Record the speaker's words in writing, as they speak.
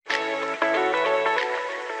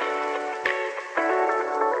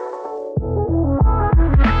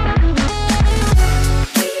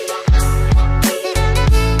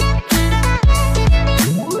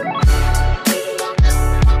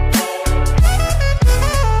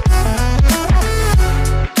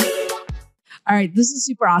All right, this is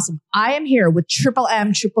super awesome. I am here with Triple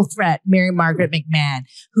M, Triple Threat, Mary Margaret McMahon,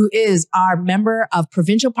 who is our member of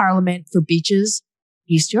Provincial Parliament for Beaches,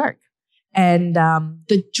 East York. And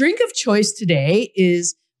the drink of choice today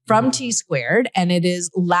is from T Squared, and it is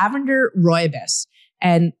lavender rooibos.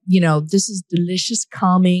 And, this is delicious,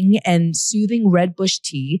 calming, and soothing red bush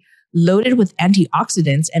tea loaded with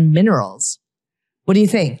antioxidants and minerals. What do you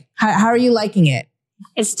think? How are you liking it?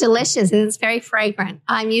 It's delicious and it's very fragrant.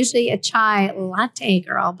 I'm usually a chai latte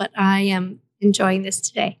girl, but I am enjoying this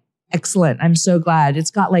today. Excellent. I'm so glad. It's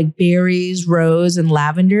got like berries, rose, and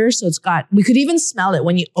lavender. So we could even smell it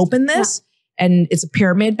when you open this, and it's a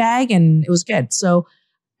pyramid bag, and it was good. So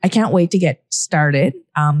I can't wait to get started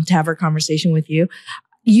to have our conversation with you.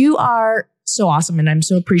 You are so awesome, and I'm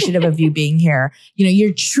so appreciative of you being here.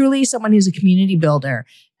 You're truly someone who's a community builder,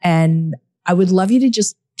 and I would love you to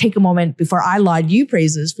just take a moment before I laud you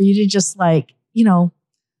praises for you to just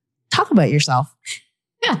talk about yourself.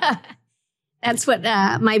 That's what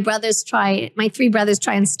my 3 brothers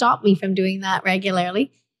try and stop me from doing that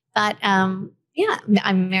regularly. But I'm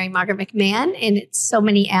Mary Margaret McMahon, and it's so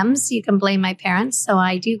many M's. You can blame my parents. So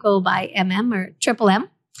I do go by MM or Triple M.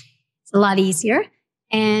 It's a lot easier.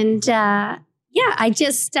 And I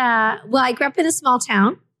grew up in a small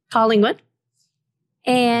town, Collingwood,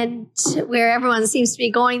 and where everyone seems to be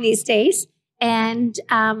going these days. And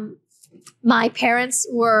my parents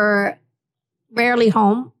were rarely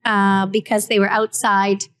home because they were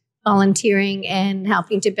outside volunteering and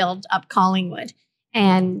helping to build up Collingwood,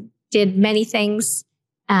 and did many things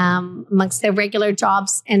amongst their regular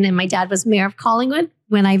jobs. And then my dad was mayor of Collingwood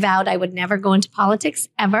when I vowed I would never go into politics,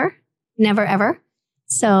 ever. Never, ever.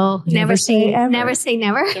 So never say never. Never say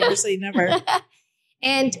never.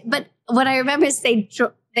 But what I remember is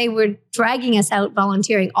they were dragging us out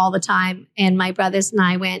volunteering all the time. And my brothers and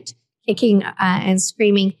I went kicking and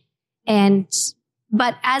screaming.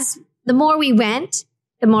 But as the more we went,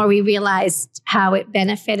 the more we realized how it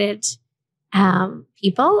benefited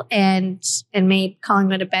people and made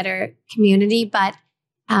Collingwood a better community. But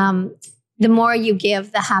the more you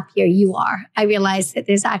give, the happier you are. I realized that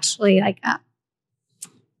there's actually like a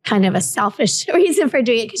kind of a selfish reason for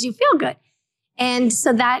doing it, because you feel good. And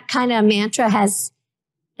so that kind of mantra has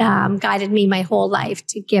guided me my whole life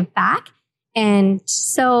to give back. And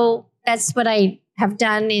so that's what I have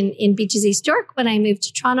done in Beaches East York when I moved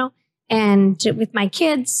to Toronto. And with my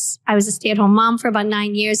kids, I was a stay-at-home mom for about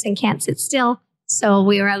 9 years and can't sit still. So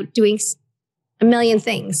we were out doing a million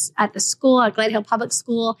things at the school, at Glenhill Public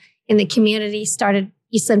School, in the community, started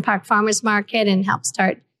Eastland Park Farmers Market and helped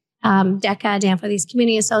start DECA, Danforth East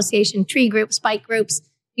Community Association, tree groups, bike groups,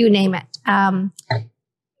 you name it.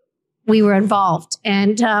 We were involved,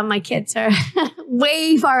 and my kids are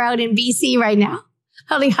way far out in BC right now,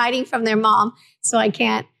 probably hiding from their mom. So I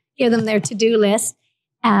can't give them their to-do list.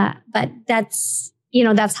 But that's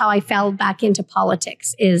how I fell back into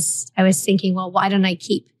politics. Is I was thinking, well, why don't I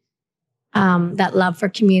keep that love for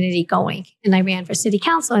community going? And I ran for city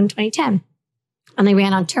council in 2010, and I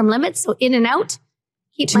ran on term limits. So in and out,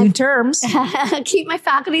 keep my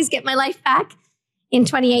faculties, get my life back in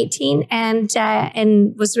 2018,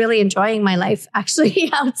 and was really enjoying my life actually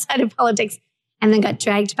outside of politics, and then got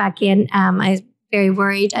dragged back in. I was very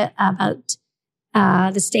worried about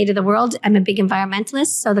the state of the world. I'm a big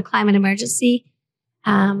environmentalist, so the climate emergency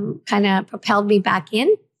kind of propelled me back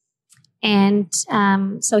in. And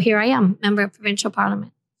so here I am, member of provincial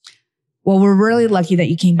parliament. Well, we're really lucky that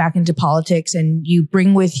you came back into politics, and you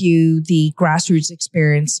bring with you the grassroots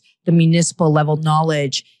experience, the municipal level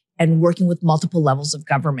knowledge, and working with multiple levels of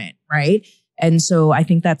government, right? And so I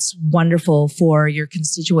think that's wonderful for your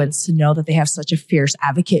constituents to know that they have such a fierce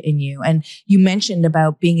advocate in you. And you mentioned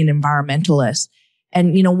about being an environmentalist.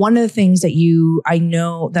 And, one of the things that I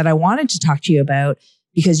know that I wanted to talk to you about,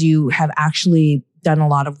 because you have actually done a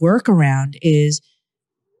lot of work around, is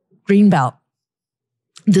Greenbelt.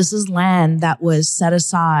 This is land that was set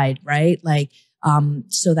aside, right?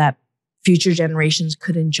 So that future generations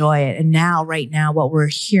could enjoy it. And right now, what we're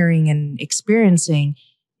hearing and experiencing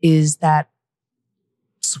is that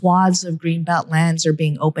swaths of Greenbelt lands are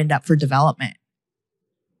being opened up for development.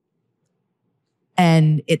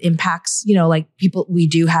 And it impacts, people, we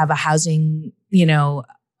do have a housing,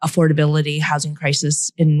 affordability, housing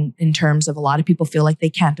crisis in terms of a lot of people feel like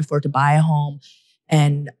they can't afford to buy a home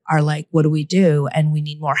and are like, what do we do? And we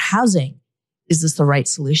need more housing. Is this the right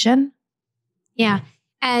solution? Yeah.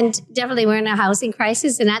 And definitely we're in a housing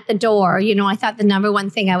crisis. And at the door, I thought the number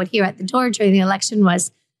one thing I would hear at the door during the election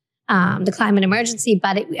was the climate emergency,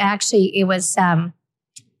 but it was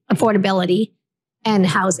affordability and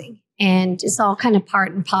housing. And it's all kind of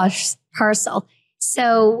part and parcel.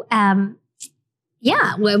 So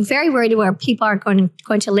Yeah, we're very worried where people are going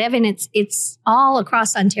to live, and it's all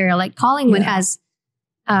across Ontario. Like Collingwood has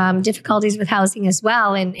difficulties with housing as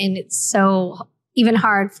well, and it's so even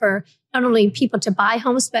hard for not only people to buy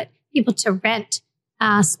homes, but people to rent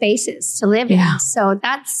spaces to live in. So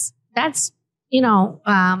that's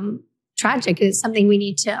tragic. It's something we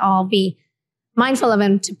need to all be mindful of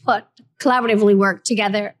and to collaboratively work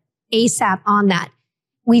together ASAP on that.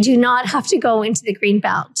 We do not have to go into the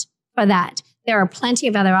Greenbelt for that. There are plenty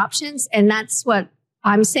of other options. And that's what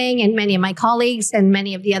I'm saying. And many of my colleagues and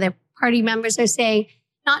many of the other party members are saying,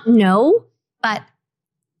 not no, but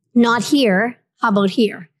not here. How about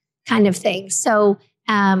here? Kind of thing. So,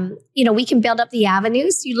 we can build up the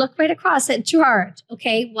avenues. You look right across at Gerard.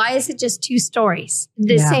 Okay. Why is it just 2 stories?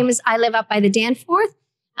 The same as I live up by the Danforth.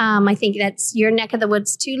 I think that's your neck of the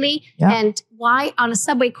woods too, Lee. Yeah. And why on a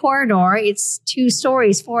subway corridor, it's 2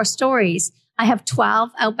 stories, 4 stories. I have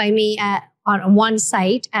 12 out by me on one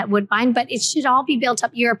site at Woodbine, but it should all be built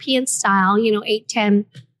up European style, 8, 10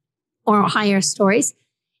 or higher stories.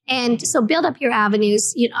 And so build up your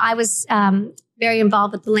avenues. I was very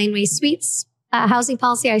involved with the Laneway Suites housing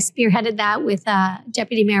policy. I spearheaded that with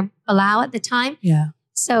Deputy Mayor Bilal at the time. Yeah.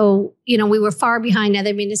 So, we were far behind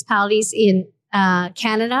other municipalities in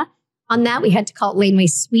Canada on that. We had to call it Laneway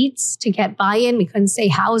Suites to get buy-in. We couldn't say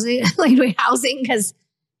housing, Laneway housing, because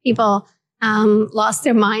people lost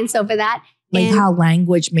their minds over that. Like how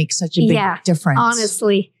language makes such a big difference.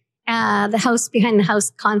 Honestly, the house behind the house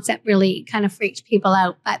concept really kind of freaked people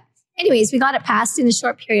out. But anyways, we got it passed in a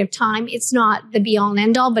short period of time. It's not the be all and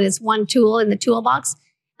end all, but it's one tool in the toolbox.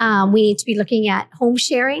 We need to be looking at home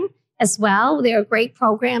sharing as well. There are great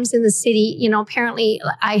programs in the city. Apparently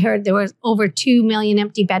I heard there was over 2 million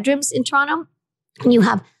empty bedrooms in Toronto. And you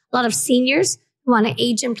have a lot of seniors who want to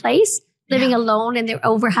age in place, living alone, and they're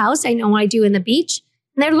overhoused. I know I do in the beach,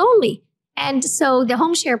 and they're lonely. And so the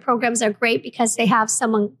home share programs are great because they have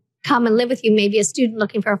someone come and live with you, maybe a student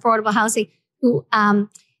looking for affordable housing who,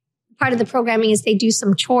 part of the programming is they do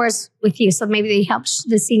some chores with you. So maybe they help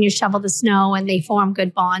the seniors shovel the snow and they form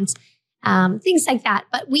good bonds, things like that.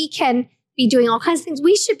 But we can be doing all kinds of things.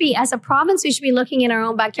 We should be, as a province, we should be looking in our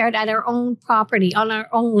own backyard at our own property, on our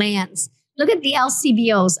own lands. Look at the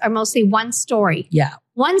LCBOs are mostly 1 story. Yeah.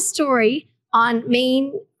 1 story on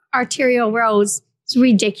main arterial roads is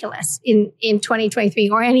ridiculous in 2023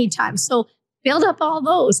 or any time. So build up all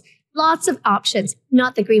those. Lots of options,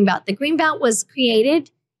 not the Greenbelt. The Greenbelt was created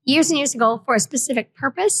years and years ago for a specific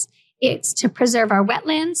purpose. It's to preserve our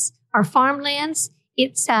wetlands, our farmlands.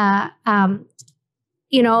 It's,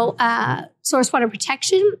 source water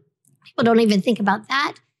protection. People don't even think about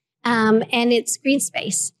that. And it's green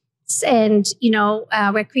space and,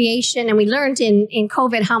 recreation. And we learned in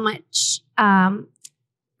COVID how much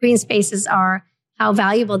green spaces are, how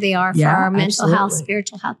valuable they are for our mental health,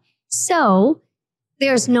 spiritual health. So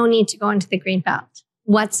there's no need to go into the Greenbelt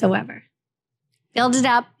whatsoever. Build it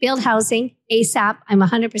up, build housing ASAP. I'm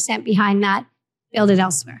 100% behind that. Build it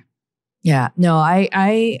elsewhere. Yeah, no,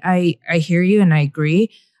 I hear you and I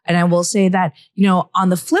agree. And I will say that, on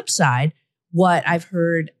the flip side, what I've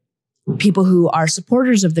heard people who are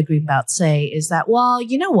supporters of the Greenbelt say is that, well,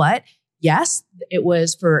 you know what? Yes, it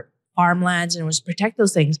was for farmlands and it was to protect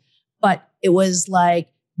those things, but it was like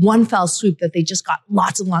one fell swoop that they just got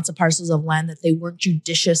lots and lots of parcels of land that they weren't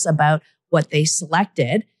judicious about what they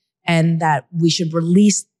selected, and that we should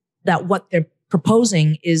release that what they're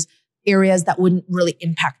proposing is areas that wouldn't really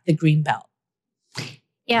impact the Greenbelt.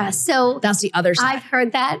 Yeah, so that's the other side. I've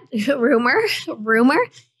heard that rumor,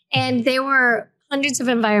 and there were hundreds of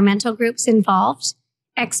environmental groups involved,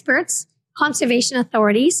 experts, conservation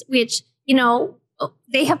authorities, which,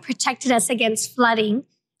 they have protected us against flooding.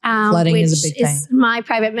 Flooding which is a big thing. My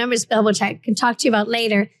private members bill, which I can talk to you about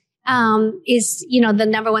later, is, the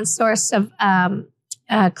number one source of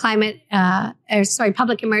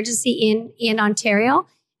public emergency in Ontario,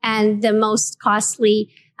 and the most costly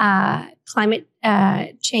climate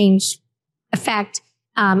change effect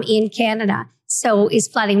in Canada. So is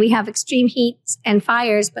flooding. We have extreme heat and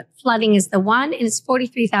fires, but flooding is the one, and it's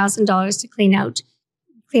 $43,000 to clean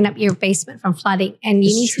up your basement from flooding, and you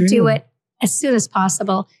need to do it as soon as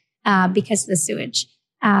possible because of the sewage.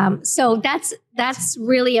 So that's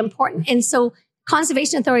really important. And so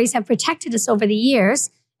conservation authorities have protected us over the years.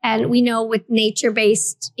 And we know with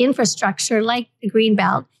nature-based infrastructure like the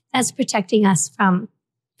Greenbelt, that's protecting us from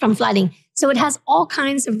flooding. So it has all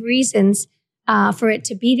kinds of reasons for it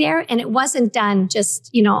to be there. And it wasn't done just,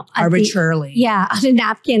 arbitrarily. On a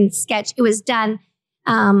napkin sketch. It was done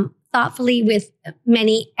thoughtfully with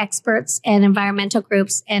many experts and environmental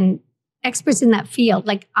groups and experts in that field.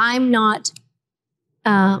 Like I'm not,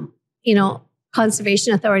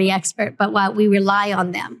 conservation authority expert, but we rely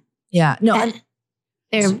on them. Yeah. No, and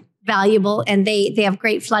they're valuable, and they have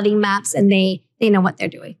great flooding maps, and they know what they're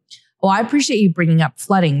doing. Well, I appreciate you bringing up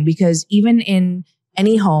flooding, because even in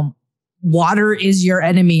any home, water is your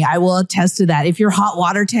enemy. I will attest to that. If your hot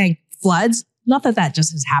water tank floods, not that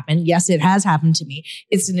just has happened. Yes, it has happened to me.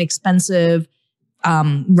 It's an expensive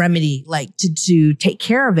remedy, like to take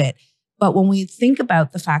care of it. But when we think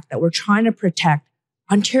about the fact that we're trying to protect,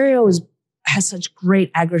 Ontario has such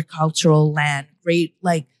great agricultural land, great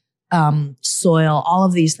soil, all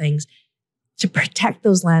of these things. To protect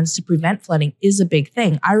those lands, to prevent flooding is a big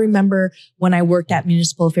thing. I remember when I worked at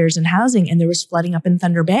Municipal Affairs and Housing, and there was flooding up in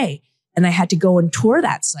Thunder Bay, and I had to go and tour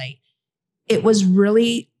that site. It was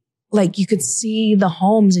really you could see the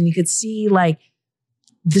homes, and you could see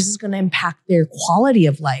this is going to impact their quality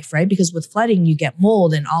of life, right? Because with flooding, you get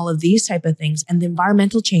mold and all of these type of things, and the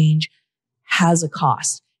environmental change has a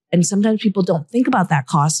cost. And sometimes people don't think about that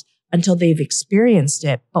cost until they've experienced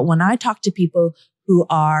it. But when I talk to people who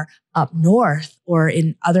are up north or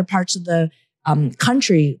in other parts of the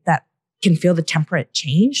country that can feel the temperate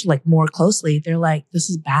change more closely, they're like, this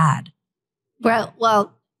is bad.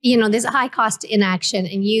 Well, there's a high cost to inaction,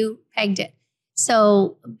 and you pegged it.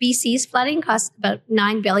 So BC's flooding cost about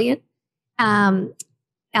 $9 billion.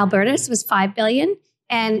 Alberta's was $5 billion.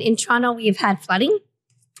 And in Toronto, we've had flooding.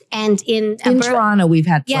 And in Toronto, we've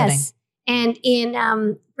had flooding. Yes. And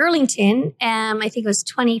in Burlington, I think it was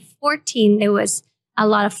 2014, there was a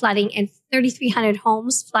lot of flooding, and 3,300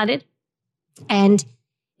 homes flooded. And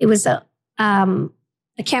it was I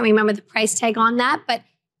can't remember the price tag on that, but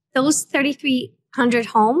those 3,300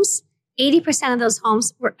 homes, 80% of those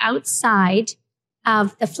homes were outside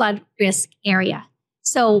of the flood risk area.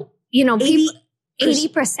 So, people,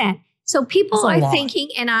 80%. So people are thinking,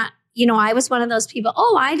 and I was one of those people,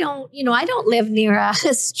 I don't live near a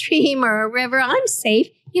stream or a river. I'm safe.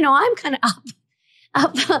 I'm kind of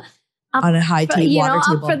up on a high water table.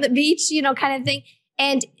 Up from the beach, kind of thing.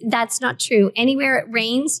 And that's not true. Anywhere it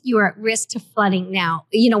rains, you are at risk to flooding now.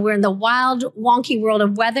 We're in the wild, wonky world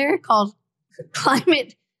of weather called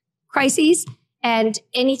climate crises, and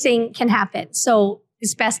anything can happen. So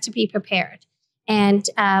it's best to be prepared. And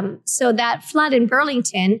so that flood in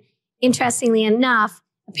Burlington, interestingly enough,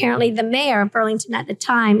 apparently the mayor of Burlington at the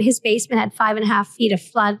time, his basement had 5.5 feet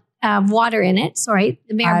of water in it. Sorry,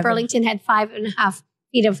 the mayor of Burlington had 5.5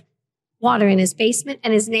 feet of water in his basement,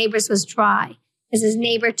 and his neighbor's was dry, because his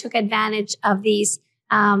neighbor took advantage of these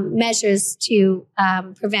measures to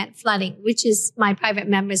prevent flooding, which is my private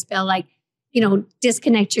member's bill,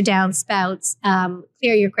 disconnect your downspouts,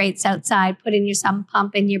 clear your grates outside, put in your sump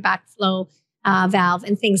pump and your backflow valve,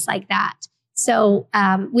 and things like that. So,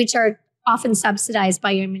 which are often subsidized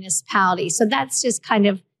by your municipality. So that's just kind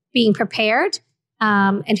of being prepared,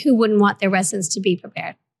 and who wouldn't want their residents to be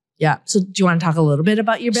prepared? Yeah. So do you want to talk a little bit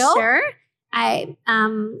about your bill? Sure.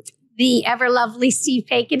 The ever lovely Steve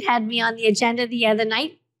Paikin had me on the agenda the other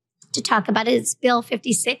night to talk about it. It's Bill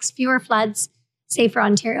 56, Fewer Floods, Safer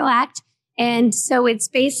Ontario Act. And so it's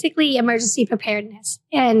basically emergency preparedness.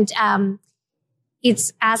 And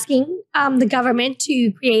it's asking the government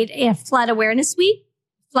to create a flooding awareness week,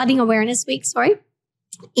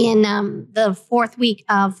 in the 4th week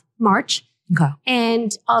of March. Okay.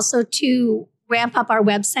 And also to ramp up our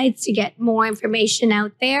websites to get more information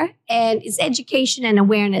out there. And it's education and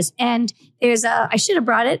awareness. And there's I should have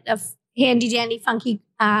brought it, a handy dandy funky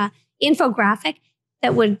infographic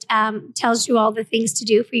that would tells you all the things to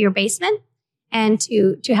do for your basement and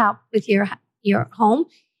to help with your home.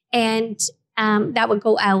 And that would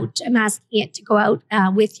go out. I'm asking it to go out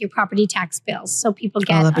with your property tax bills, so people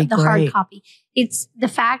get the hard copy. It's the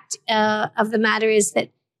fact of the matter is that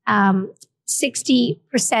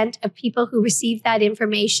 60% of people who receive that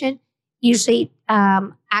information usually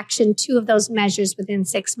action 2 of those measures within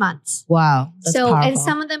 6 months. Wow. That's powerful. And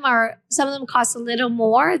some of them cost a little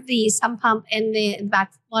more, the sump pump and the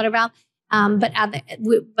back water valve.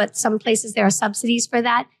 But some places there are subsidies for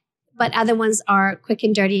that. But other ones are quick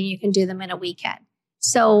and dirty, and you can do them in a weekend.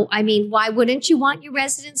 So, why wouldn't you want your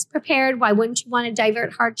residents prepared? Why wouldn't you want to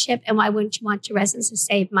divert hardship? And why wouldn't you want your residents to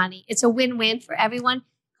save money? It's a win-win for everyone.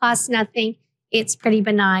 Costs nothing. It's pretty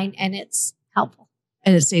benign, and it's helpful.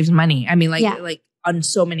 And it saves money. Like on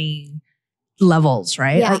so many levels,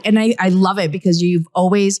 right? Yeah. And I love it because you've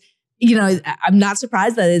always, I'm not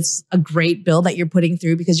surprised that it's a great bill that you're putting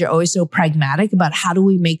through, because you're always so pragmatic about how do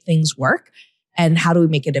we make things work and how do we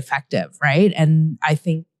make it effective, right? And I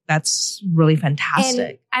think that's really fantastic.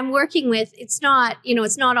 And I'm working with, it's not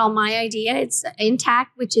all my idea. It's INTAC,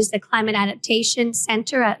 which is the Climate Adaptation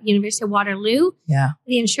Center at University of Waterloo. Yeah.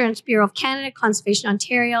 The Insurance Bureau of Canada, Conservation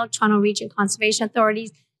Ontario, Toronto Region Conservation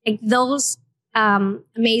Authorities. Like those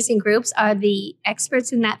amazing groups are the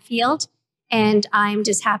experts in that field. And I'm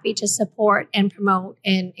just happy to support and promote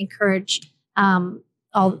and encourage all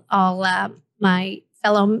my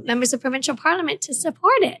fellow members of provincial parliament to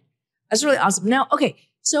support it. That's really awesome. Now, okay.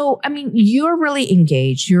 So, I mean, you're really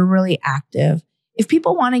engaged. You're really active. If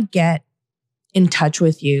people want to get in touch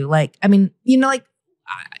with you, like, I mean,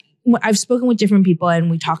 I've spoken with different people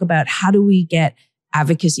and we talk about how do we get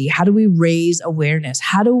advocacy? How do we raise awareness?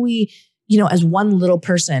 How do we, as one little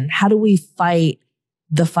person, how do we fight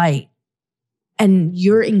the fight? And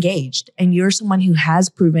you're engaged and you're someone who has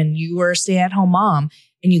proven you were a stay-at-home mom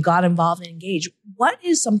and you got involved and engaged. What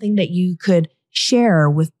is something that you could share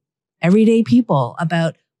with everyday people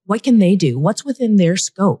about what can they do? What's within their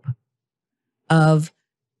scope of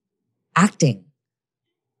acting?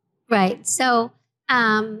 Right. So,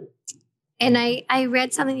 and I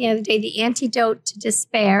read something the other day, the antidote to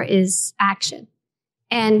despair is action.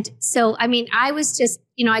 And so, I mean, I was just,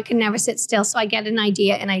 I could never sit still. So I get an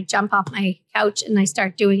idea and I jump off my couch and I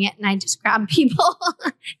start doing it and I just grab people,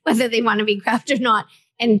 whether they want to be grabbed or not,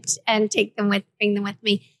 and bring them with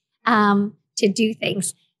me to do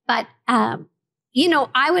things. But,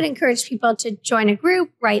 I would encourage people to join a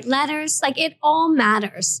group, write letters, like it all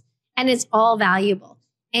matters and it's all valuable.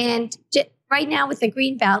 And right now with the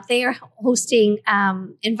Greenbelt, they are hosting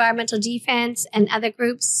environmental defense and other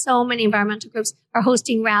groups. So many environmental groups are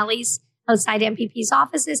hosting rallies outside MPP's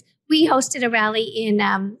offices. We hosted a rally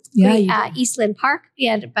in Eastland Park. We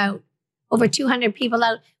had about over 200 people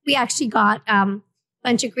out. We actually got a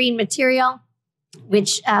bunch of green material,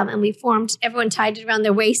 which and we formed, everyone tied it around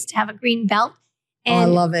their waist to have a green belt. And I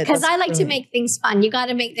love it. Because I like to make things fun.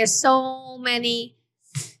 There's so many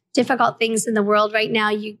difficult things in the world right now.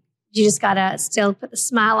 You just got to still put the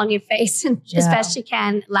smile on your face and as best you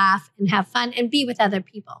can laugh and have fun and be with other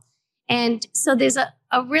people. And so there's a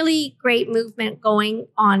really great movement going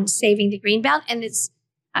on saving the Greenbelt. And it's,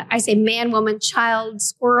 I say man, woman, child,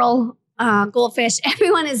 squirrel, goldfish,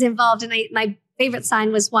 everyone is involved. And my favorite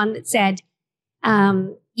sign was one that said,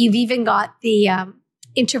 you've even got the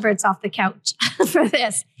introverts off the couch for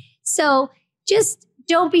this. So just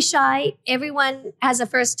don't be shy. Everyone has a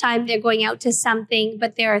first time they're going out to something,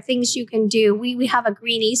 but there are things you can do. We have a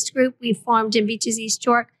Green East group we formed in Beaches East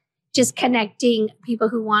York, just connecting people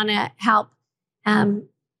who want to help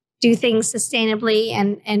do things sustainably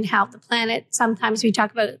and help the planet. Sometimes we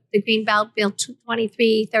talk about the Greenbelt Bill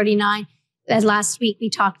 2339. Last week we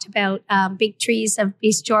talked about big trees of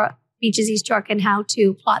Beaches East York and how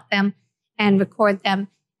to plot them and record them.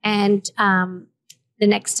 And the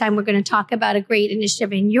next time we're going to talk about a great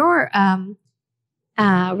initiative in your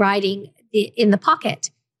riding in the Pocket,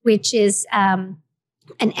 which is an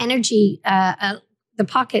energy, the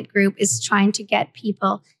Pocket group is trying to get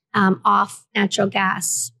people off natural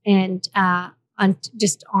gas and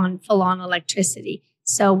on full-on electricity.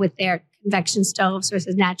 So with their convection stoves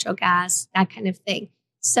versus natural gas, that kind of thing.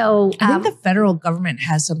 So I think the federal government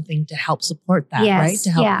has something to help support that, right?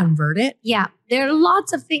 To help convert it. Yeah. There are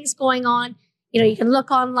lots of things going on. You can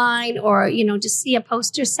look online or, just see a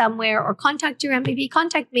poster somewhere or contact your MPP.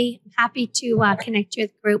 Contact me. I'm happy to connect you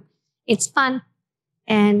with the group. It's fun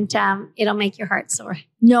and it'll make your heart soar.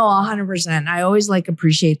 No, 100%. I always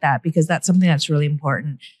appreciate that because that's something that's really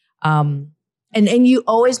important. And you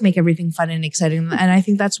always make everything fun and exciting. And I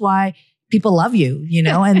think that's why people love you,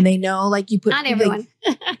 and they know you put. Not everyone.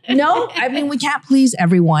 No, I mean, we can't please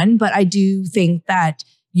everyone, but I do think that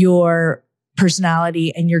your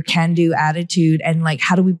personality and your can-do attitude and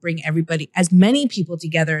how do we bring everybody, as many people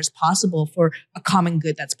together as possible for a common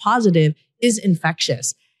good that's positive is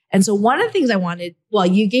infectious. And so one of the things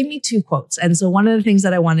you gave me 2 quotes. And so one of the things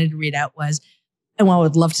that I wanted to read out was, and I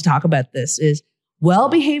would love to talk about this is,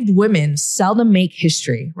 well-behaved women seldom make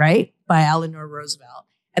history, right? By Eleanor Roosevelt.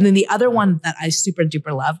 And then the other one that I super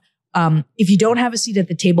duper love, if you don't have a seat at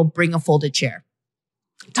the table, bring a folded chair.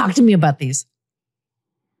 Talk to me about these.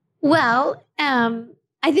 Well,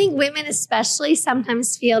 I think women especially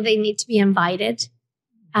sometimes feel they need to be invited.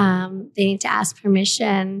 They need to ask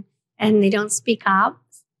permission and they don't speak up.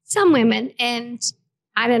 Some women, and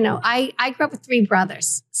I don't know, I grew up with 3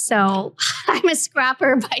 brothers. So I'm a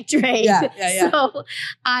scrapper by trade. Yeah. So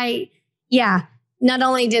not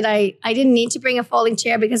only did I didn't need to bring a folding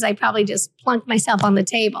chair because I probably just plunked myself on the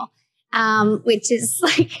table, which is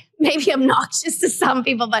maybe obnoxious to some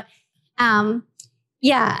people, but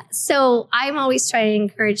Yeah. So I'm always trying to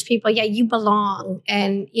encourage people, you belong.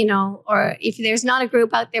 And, or if there's not a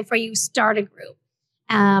group out there for you, start a group.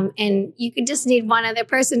 And you could just need one other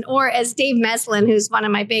person. Or as Dave Meslin, who's one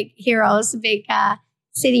of my big heroes, a big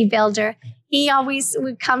city builder, he always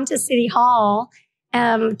would come to City Hall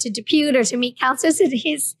to depute or to meet councillors. And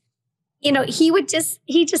he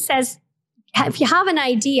just says, if you have an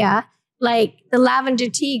idea, like the Lavender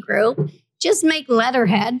Tea Group, just make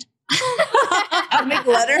letterhead. Make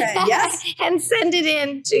letterhead, yes. And send it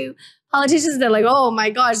in to politicians. They're like, oh my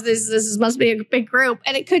gosh, this must be a big group.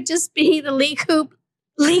 And it could just be the Liku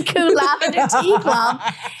Lavender Tea Club.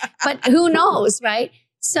 But who knows, right?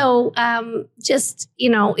 So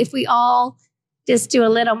if we all just do a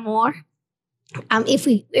little more,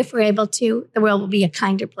 if we're able to, the world will be a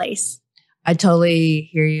kinder place. I totally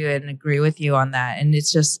hear you and agree with you on that. And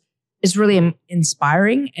it's really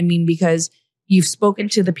inspiring. I mean, because you've spoken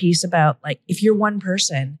to the piece about like, if you're one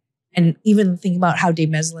person, and even think about how Dave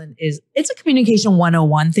Meslin is, it's a communication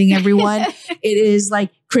 101 thing, everyone. It is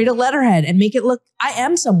like, create a letterhead and make it look, I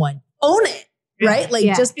am someone, own it, right? Like,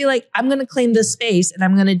 just be like, I'm going to claim this space and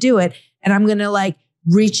I'm going to do it. And I'm going to like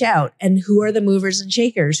reach out, and who are the movers and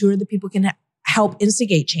shakers? Who are the people who can help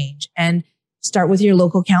instigate change? And start with your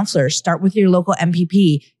local counselor, start with your local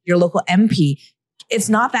MPP, your local MP. It's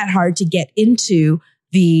not that hard to get into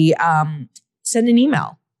the, send an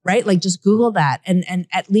email, right? Like just Google that and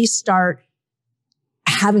at least start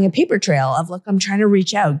having a paper trail of, look, I'm trying to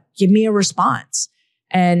reach out. Give me a response.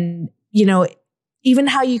 And, even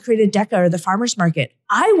how you created DECA or the farmer's market,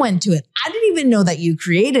 I went to it. I didn't even know that you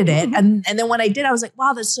created it. And then when I did, I was like,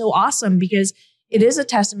 wow, that's so awesome, because it is a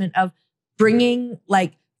testament of bringing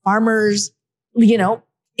like farmers,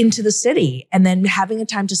 into the city, and then having a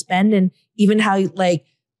time to spend, and even how like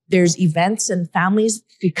there's events and families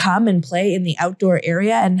could come and play in the outdoor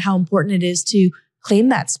area, and how important it is to claim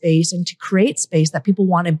that space and to create space that people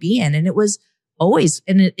want to be in. And it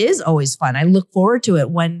is always fun. I look forward to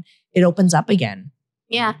it when it opens up again.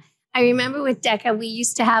 Yeah. I remember with DECA, we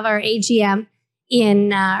used to have our AGM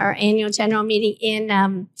in our annual general meeting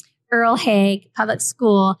in Earl Hague Public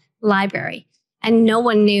School Library. And no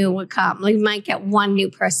one new would come. Like, we might get one new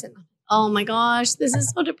person. Oh my gosh, this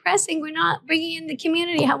is so depressing. We're not bringing in the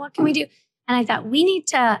community. What can we do? And I thought, we need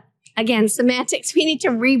to, again, semantics, we need to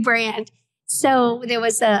rebrand. So there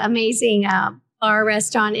was an amazing bar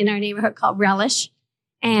restaurant in our neighborhood called Relish.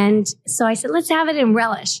 And so I said, let's have it in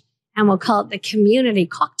Relish, and we'll call it the Community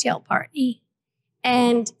Cocktail Party.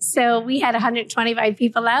 And so we had 125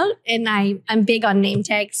 people out, and I'm big on name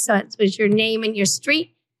tags. So it was your name and your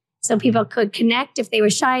street. So people could connect if they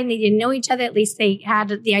were shy and they didn't know each other. At least they had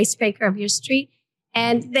the icebreaker of your street.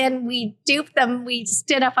 And then we duped them. We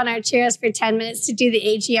stood up on our chairs for 10 minutes to do the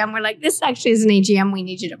AGM. We're like, this actually is an AGM. We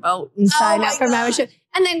need you to vote and sign up for membership.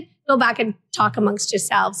 And then go back and talk amongst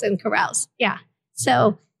yourselves and carouse. Yeah.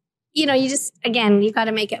 So, you just, again, you got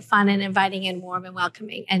to make it fun and inviting and warm and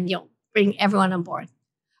welcoming, and you'll bring everyone on board.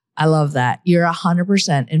 I love that. You're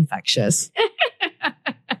 100% infectious.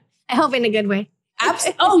 I hope in a good way.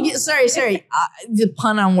 Sorry. The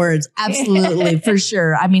pun on words. Absolutely. For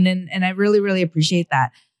sure. I mean, and I really, really appreciate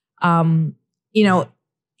that. In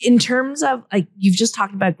terms of like, you've just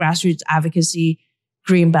talked about grassroots advocacy,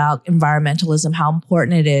 Greenbelt, environmentalism, how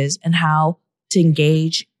important it is, and how to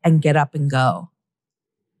engage and get up and go.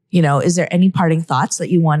 Is there any parting thoughts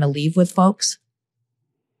that you want to leave with folks?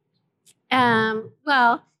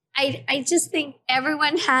 Well, I just think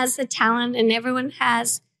everyone has a talent, and everyone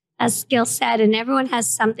has a skill set, and everyone has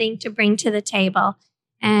something to bring to the table.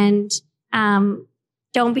 And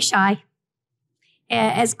don't be shy.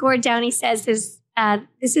 As Gord Downey says, there's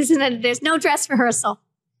no dress rehearsal.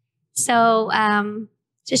 So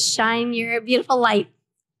just shine your beautiful light.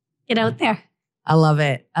 Get out there. I love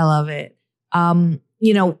it.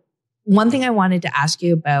 One thing I wanted to ask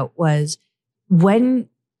you about was, when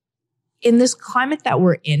in this climate that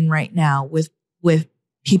we're in right now with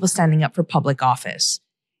people standing up for public office,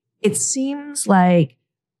 it seems like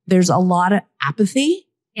there's a lot of apathy.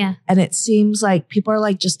 Yeah. And it seems like people are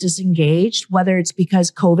like just disengaged, whether it's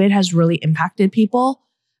because COVID has really impacted people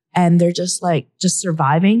and they're just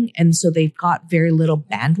surviving. And so they've got very little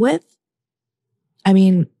bandwidth. I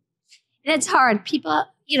mean, it's hard. People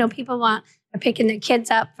are picking their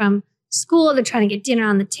kids up from school. They're trying to get dinner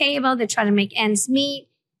on the table. They're trying to make ends meet.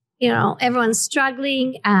 Everyone's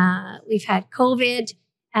struggling. We've had COVID.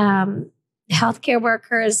 Healthcare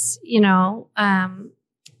workers,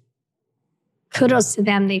 kudos to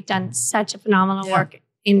them. They've done such a phenomenal work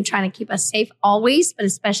in trying to keep us safe always, but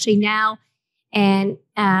especially now. And,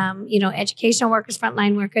 educational workers,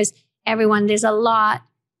 frontline workers, everyone, there's a lot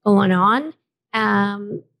going on.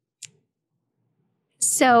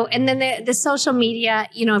 So, and then the social media,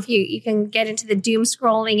 if you can get into the doom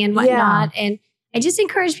scrolling and whatnot. And I just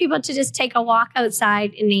encourage people to just take a walk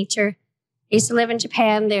outside in nature. I used to live in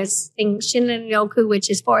Japan. There's Shinrin-yoku, which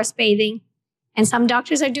is forest bathing. And some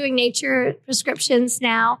doctors are doing nature prescriptions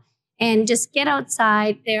now. And just get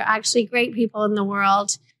outside. There are actually great people in the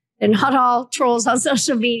world. They're not all trolls on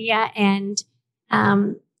social media. And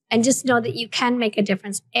just know that you can make a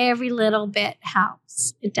difference. Every little bit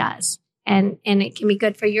helps. It does. And it can be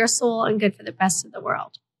good for your soul and good for the rest of the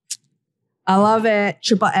world. I love it.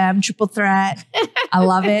 Triple M, triple threat. I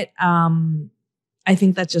love it. I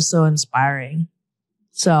think that's just so inspiring.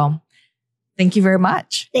 So thank you very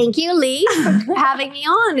much. Thank you, Lee, for having me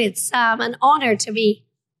on. It's an honor to be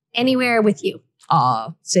anywhere with you.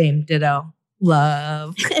 Aw, same, ditto.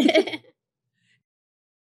 Love.